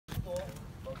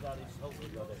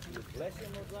Lord God, that you would bless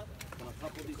him, Lord God, from the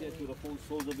top of his head to the full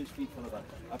soles of his feet, Father God.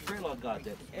 I pray, Lord God,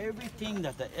 that everything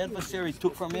that the adversary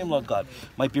took from him, Lord God,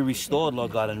 might be restored,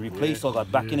 Lord God, and replaced, Lord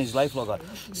God, back in his life, Lord God.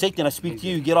 Satan, I speak to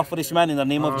you. Get off of this man in the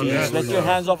name of Jesus. Let your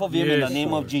hands off of him in the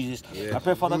name of Jesus. I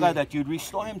pray, Father God, that you'd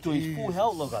restore him to his full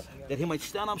health, Lord God, that he might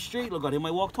stand up straight, Lord God, he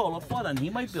might walk tall, Lord Father, and he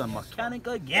might be a mechanic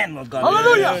again, Lord God.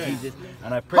 Hallelujah! Jesus.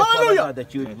 And I pray, Father God,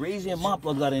 that you would raise him up,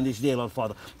 Lord God, in this day, Lord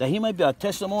Father, that he might be a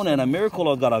testimony and a miracle,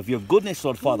 Lord God, of your goodness,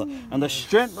 Lord Father, and the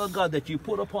strength, Lord God, that you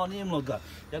put upon him, Lord God,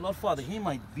 that, Lord Father, he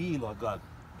might be, Lord God,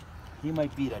 he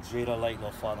might be that greater light,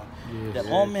 Lord Father, that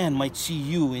all men might see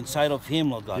you inside of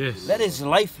him, Lord God. Let his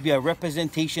life be a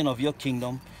representation of your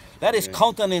kingdom. Let his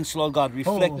countenance, Lord God,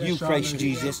 reflect you, Christ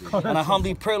Jesus. And I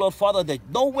humbly pray, Lord Father, that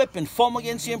no weapon formed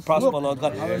against him prosper, Lord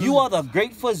God. You are the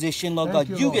great physician, Lord God.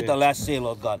 You get the last say,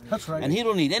 Lord God. And he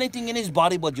don't need anything in his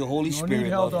body but your Holy Spirit,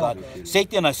 Lord God.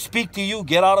 Satan, I speak to you.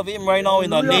 Get out of him right now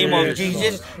in the name of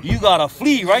Jesus. You got to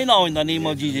flee right now in the name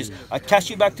of Jesus. I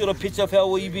cast you back to the pits of hell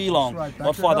where you belong.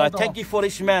 Lord Father, I thank you for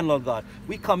this man, Lord God.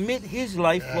 We commit his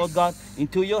life, Lord God,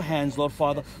 into your hands, Lord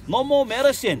Father. No more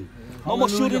medicine. No more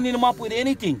shooting him up with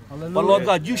anything. Hallelujah. But Lord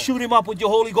God, you shoot him up with your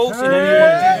Holy Ghost in the name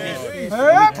of Jesus.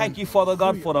 And we thank you, Father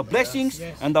God, for the blessings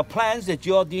and the plans that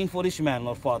you ordained for this man,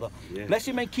 Lord Father. Bless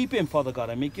him and keep him, Father God,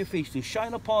 and make your face to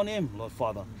shine upon him, Lord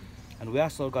Father. And we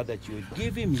ask, Lord God, that you would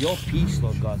give him your peace,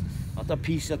 Lord God. Not the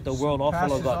peace that the world offers,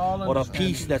 Lord God, or the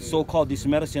peace that so-called this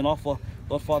medicine offer,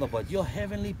 Lord Father, but your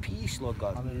heavenly peace, Lord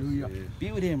God. Hallelujah.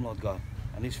 Be with him, Lord God,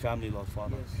 and his family, Lord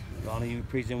Father. We honor you, we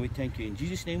praise you, and we thank you. In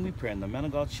Jesus' name we pray. And the man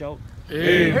of God shout,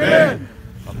 Amen.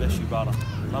 God bless you, brother.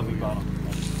 Love you, brother.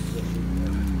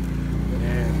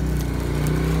 Amen.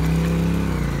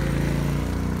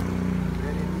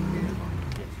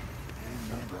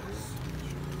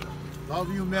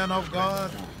 Love you, man of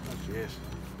God. Yes.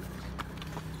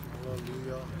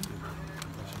 Hallelujah.